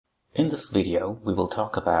In this video, we will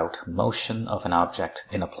talk about motion of an object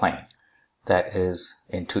in a plane, that is,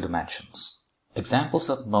 in 2 dimensions. Examples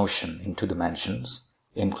of motion in 2 dimensions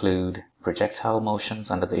include projectile motions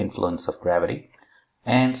under the influence of gravity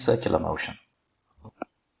and circular motion.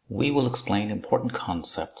 We will explain important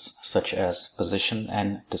concepts such as position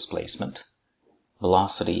and displacement,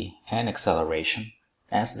 velocity and acceleration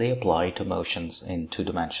as they apply to motions in 2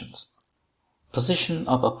 dimensions. Position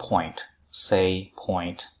of a point, say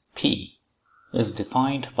point P, is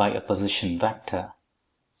defined by a position vector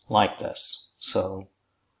like this. So,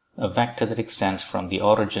 a vector that extends from the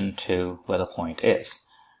origin to where the point is.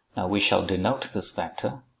 Now we shall denote this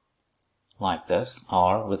vector like this,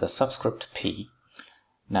 R with a subscript P.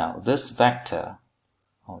 Now this vector,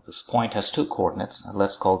 or this point, has 2 coordinates.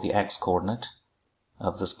 Let's call the x coordinate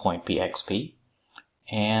of this point P xp,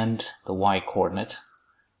 and the y coordinate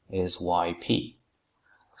is yp.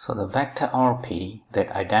 So the vector rp that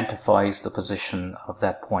identifies the position of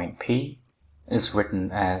that point P is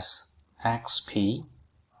written as xp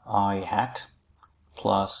I hat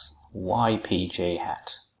plus yp j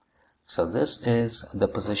hat. So this is the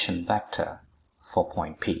position vector for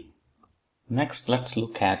point P. Next, let's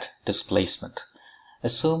look at displacement.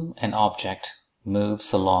 Assume an object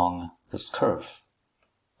moves along this curve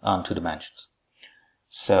on 2 dimensions.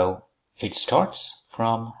 So it starts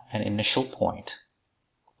from an initial point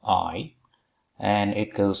I, and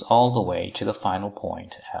it goes all the way to the final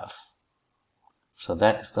point F. So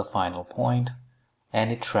that is the final point,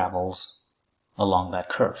 and it travels along that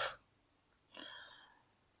curve.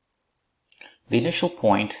 The initial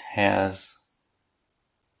point has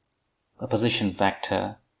a position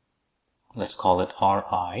vector, let's call it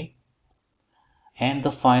Ri, and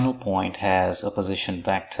the final point has a position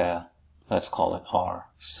vector, let's call it R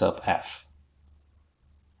sub F.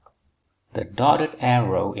 The dotted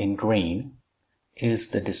arrow in green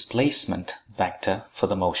is the displacement vector for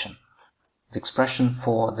the motion. The expression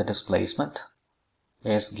for the displacement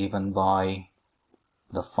is given by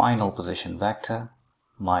the final position vector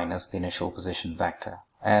minus the initial position vector,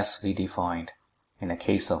 as we defined in a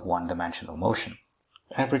case of 1-dimensional motion.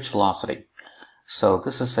 Average velocity. So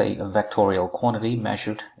this is a vectorial quantity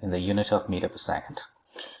measured in the unit of meter per second.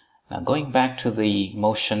 Now going back to the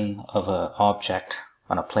motion of an object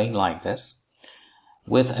on a plane like this,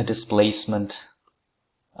 with a displacement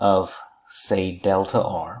of, say, delta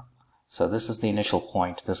r. So this is the initial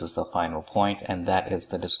point, this is the final point, and that is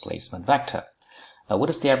the displacement vector. Now what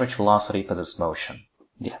is the average velocity for this motion?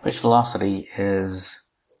 The average velocity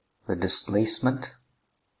is the displacement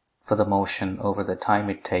for the motion over the time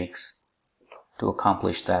it takes to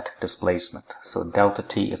accomplish that displacement. So delta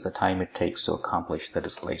t is the time it takes to accomplish the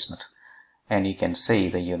displacement. And you can see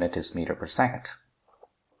the unit is meter per second.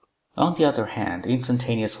 On the other hand,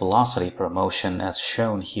 instantaneous velocity for a motion, as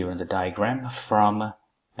shown here in the diagram, from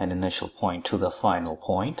an initial point to the final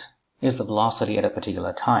point, is the velocity at a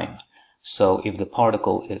particular time. So if the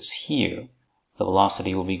particle is here, the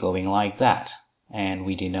velocity will be going like that, and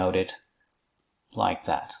we denote it like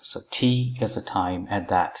that. So t is the time at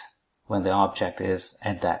that, when the object is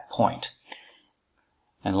at that point.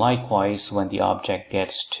 And likewise, when the object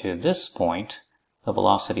gets to this point, the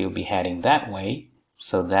velocity will be heading that way.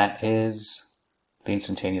 So that is the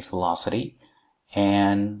instantaneous velocity,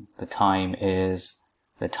 and the time is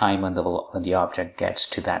the time when the object gets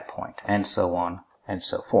to that point, and so on and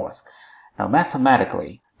so forth. Now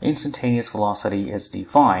mathematically, instantaneous velocity is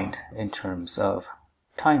defined in terms of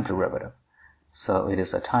time derivative. So it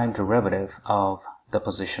is a time derivative of the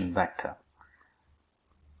position vector.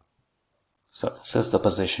 So this is the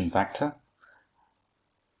position vector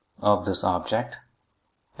of this object.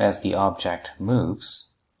 As the object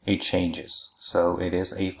moves, it changes. So it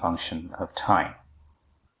is a function of time.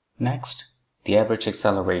 Next, the average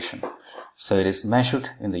acceleration. So it is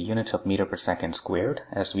measured in the unit of meter per second squared,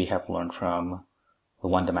 as we have learned from the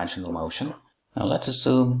 1-dimensional motion. Now let's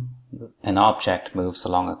assume an object moves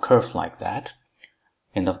along a curve like that,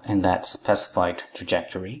 in that specified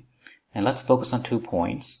trajectory. And let's focus on 2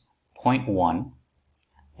 points, point 1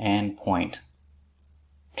 and point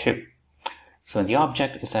 2. So when the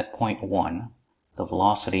object is at point 1, the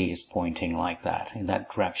velocity is pointing like that, in that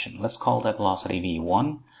direction. Let's call that velocity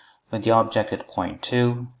v1. When the object at point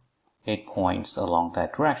 2, it points along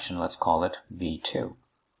that direction. Let's call it v2.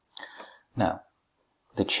 Now,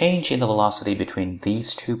 the change in the velocity between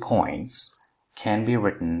these 2 points can be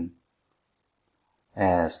written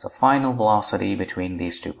as the final velocity between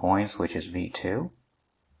these 2 points, which is v2,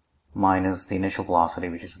 minus the initial velocity,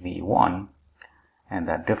 which is v1, and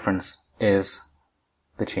that difference is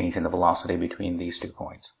the change in the velocity between these 2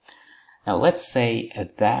 points. Now let's say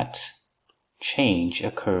that change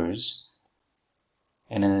occurs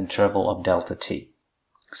in an interval of delta t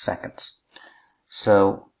seconds.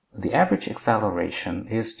 So the average acceleration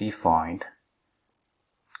is defined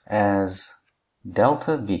as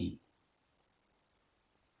delta v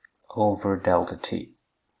over delta t.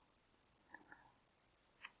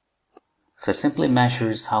 So it simply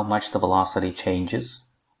measures how much the velocity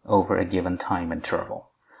changes over a given time interval.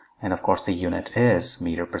 And of course the unit is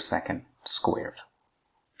meter per second squared.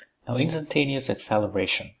 Now instantaneous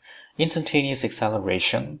acceleration. Instantaneous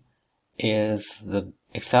acceleration is the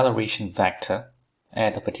acceleration vector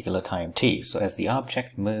at a particular time t. So as the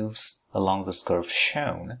object moves along this curve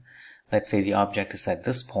shown, let's say the object is at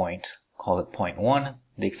this point, call it point 1,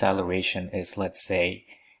 the acceleration is, let's say,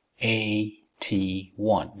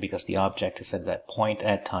 at1, because the object is at that point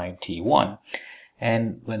at time t1.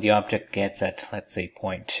 And when the object gets at, let's say,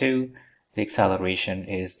 point 2, the acceleration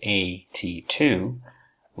is at2,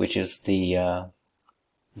 which is the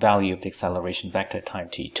value of the acceleration vector at time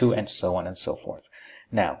t2, and so on and so forth.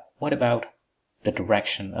 Now, what about the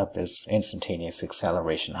direction of this instantaneous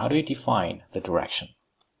acceleration? How do we define the direction?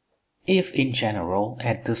 If in general,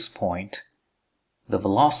 at this point, the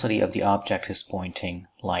velocity of the object is pointing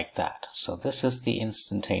like that. So this is the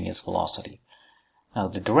instantaneous velocity. Now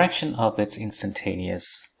the direction of its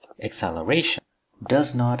instantaneous acceleration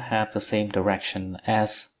does not have the same direction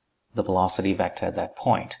as the velocity vector at that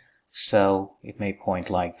point. So it may point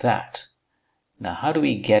like that. Now how do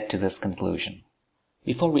we get to this conclusion?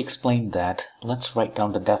 Before we explain that, let's write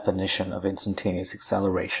down the definition of instantaneous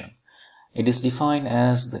acceleration. It is defined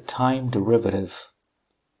as the time derivative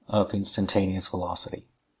of instantaneous velocity.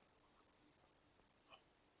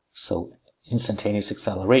 So instantaneous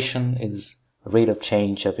acceleration is the rate of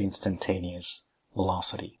change of instantaneous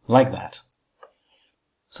velocity, like that.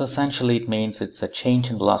 So essentially it means it's a change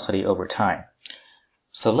in velocity over time.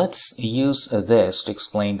 So let's use this to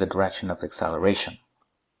explain the direction of the acceleration.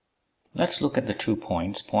 Let's look at the 2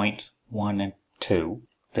 points, point 1 and 2.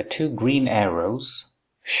 The 2 green arrows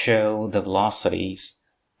show the velocities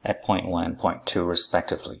at point 1 and point 2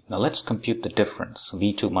 respectively. Now let's compute the difference,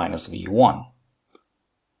 v2 minus v1.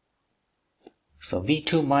 So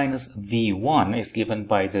v2 minus v1 is given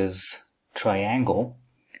by this triangle,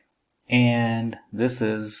 and this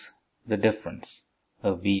is the difference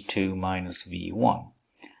of v2 minus v1.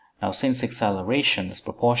 Now since acceleration is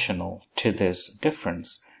proportional to this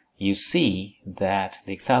difference, you see that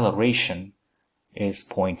the acceleration is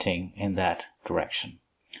pointing in that direction.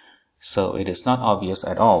 So it is not obvious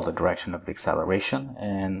at all the direction of the acceleration,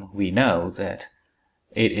 and we know that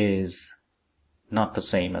it is not the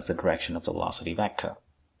same as the direction of the velocity vector.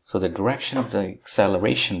 So the direction of the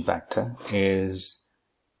acceleration vector is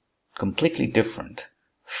completely different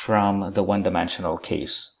from the one-dimensional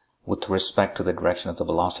case with respect to the direction of the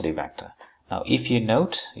velocity vector. Now if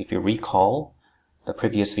you recall the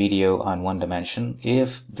previous video on one dimension,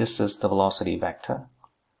 if this is the velocity vector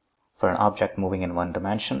for an object moving in one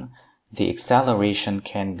dimension, the acceleration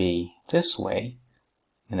can be this way,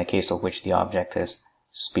 in the case of which the object is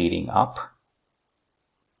speeding up,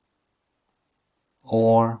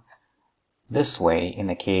 or this way in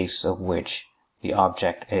the case of which the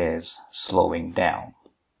object is slowing down.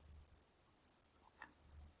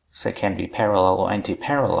 So it can be parallel or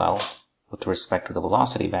anti-parallel with respect to the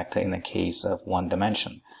velocity vector in the case of one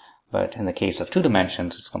dimension, but in the case of 2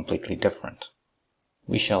 dimensions it's completely different.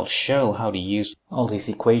 We shall show how to use all these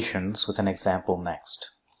equations with an example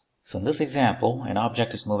next. So in this example, an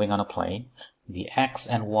object is moving on a plane. The x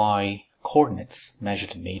and y coordinates,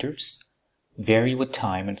 measured in meters, vary with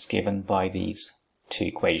time, and it's given by these 2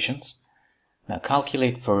 equations. Now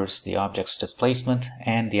calculate first the object's displacement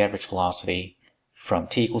and the average velocity from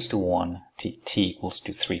t equals to 1 to t equals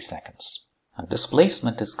to 3 seconds. Now,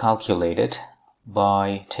 displacement is calculated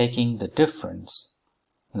by taking the difference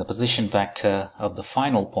in the position vector of the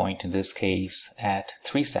final point, in this case at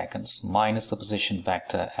 3 seconds, minus the position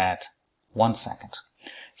vector at 1 second.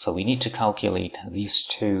 So we need to calculate these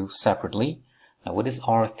 2 separately. Now what is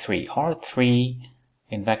R3? R3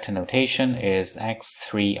 in vector notation is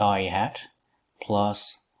x3 I hat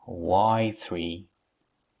plus y3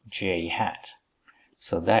 j hat.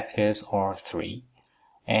 So that is R3.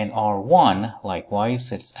 And R1,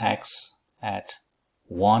 likewise, it's x at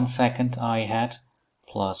 1 second I hat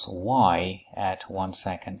plus y at 1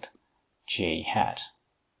 second j hat.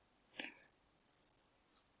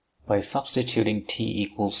 By substituting t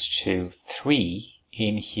equals to 3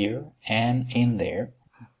 in here and in there,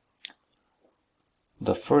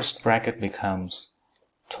 the first bracket becomes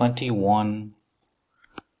 21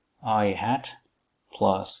 I hat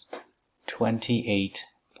plus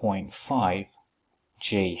 28.5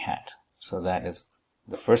 j hat. So that is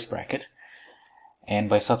the first bracket. And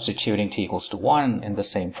by substituting t equals to 1 in the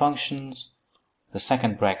same functions, the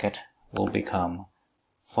second bracket will become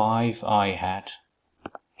 5i hat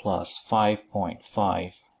plus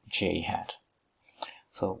 5.5 j hat.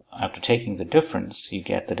 So after taking the difference, you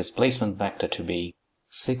get the displacement vector to be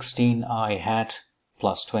 16i hat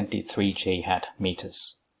plus 23j hat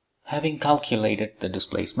meters. Having calculated the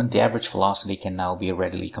displacement, the average velocity can now be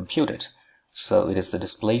readily computed. So it is the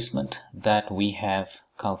displacement that we have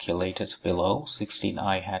calculated below,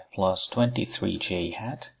 16i hat plus 23j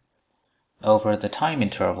hat, over the time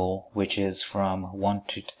interval, which is from 1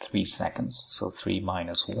 to 3 seconds, so 3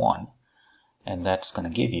 minus 1, and that's going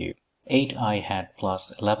to give you 8i hat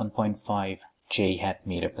plus 11.5 j hat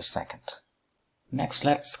meter per second. Next,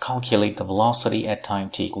 let's calculate the velocity at time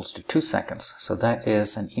t equals to 2 seconds. So that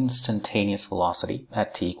is an instantaneous velocity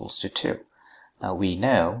at t equals to 2. Now we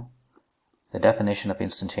know the definition of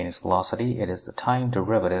instantaneous velocity. It is the time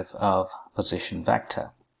derivative of position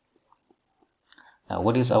vector. Now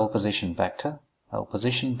what is our position vector? Our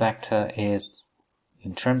position vector is,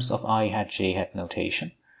 in terms of I hat j hat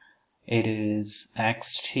notation, it is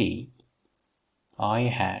xt I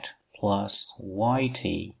hat plus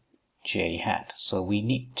yt j hat. So we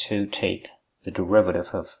need to take the derivative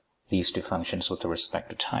of these two functions with respect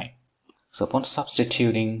to time. So upon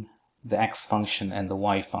substituting the x function and the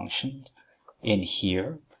y function in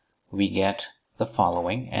here, we get the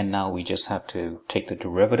following, and now we just have to take the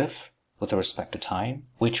derivative with respect to time,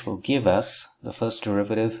 which will give us, the first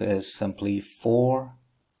derivative is simply 4t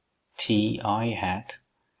I hat.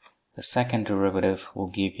 The second derivative will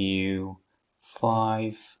give you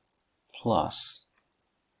 5 plus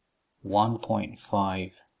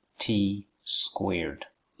 1.5 t squared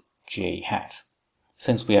j hat.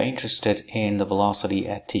 Since we are interested in the velocity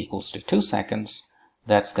at t equals to 2 seconds,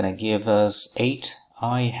 that's going to give us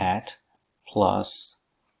 8i hat plus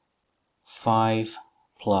 5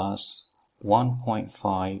 plus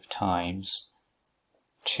 1.5 times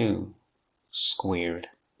 2 squared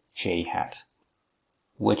j hat,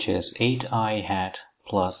 which is 8i hat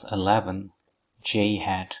plus 11 j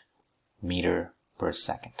hat meter per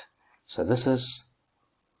second. So this is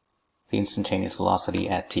the instantaneous velocity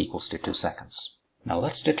at t equals to 2 seconds. Now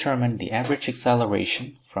let's determine the average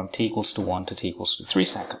acceleration from t equals to 1 to t equals to 3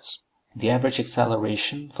 seconds. The average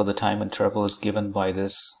acceleration for the time interval is given by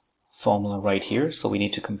this formula right here. So we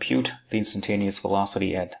need to compute the instantaneous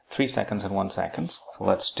velocity at 3 seconds and 1 second. So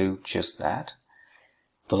let's do just that.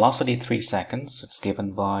 Velocity 3 seconds, it's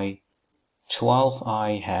given by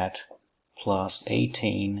 12i hat plus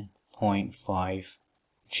 18.5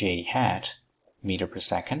 j hat meter per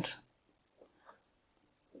second.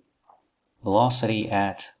 Velocity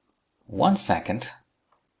at 1 second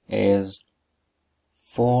is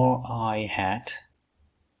 4i hat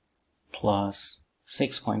plus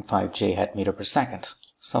 6.5 j hat meter per second.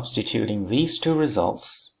 Substituting these two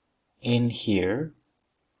results in here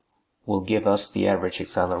will give us the average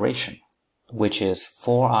acceleration, which is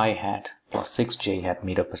 4i hat plus 6 j hat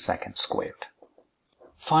meter per second squared.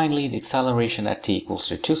 Finally, the acceleration at t equals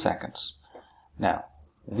to 2 seconds. Now,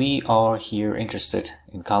 we are here interested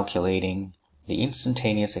in calculating the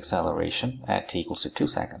instantaneous acceleration at t equals to 2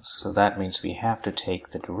 seconds. So that means we have to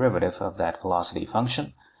take the derivative of that velocity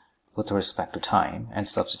function with respect to time and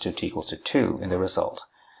substitute t equals to 2 in the result.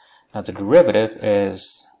 Now the derivative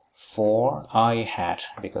is 4i hat,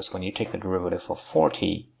 because when you take the derivative of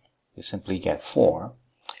 4t, you simply get 4,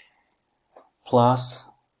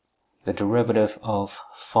 plus the derivative of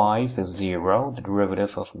 5 is 0, the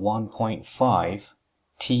derivative of 1.5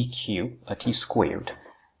 t squared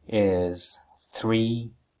is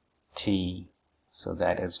 3t, so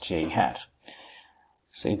that is j hat.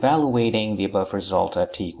 So evaluating the above result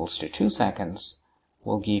at t equals to 2 seconds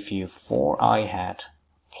will give you 4i hat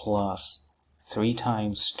plus 3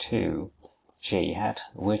 times 2 j hat,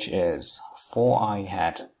 which is 4i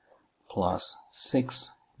hat plus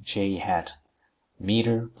 6 j hat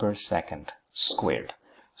meter per second squared.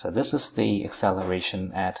 So this is the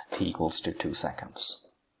acceleration at t equals to 2 seconds.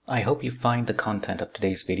 I hope you find the content of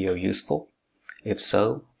today's video useful. If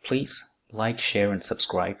so, please like, share, and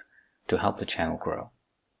subscribe to help the channel grow.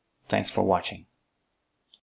 Thanks for watching.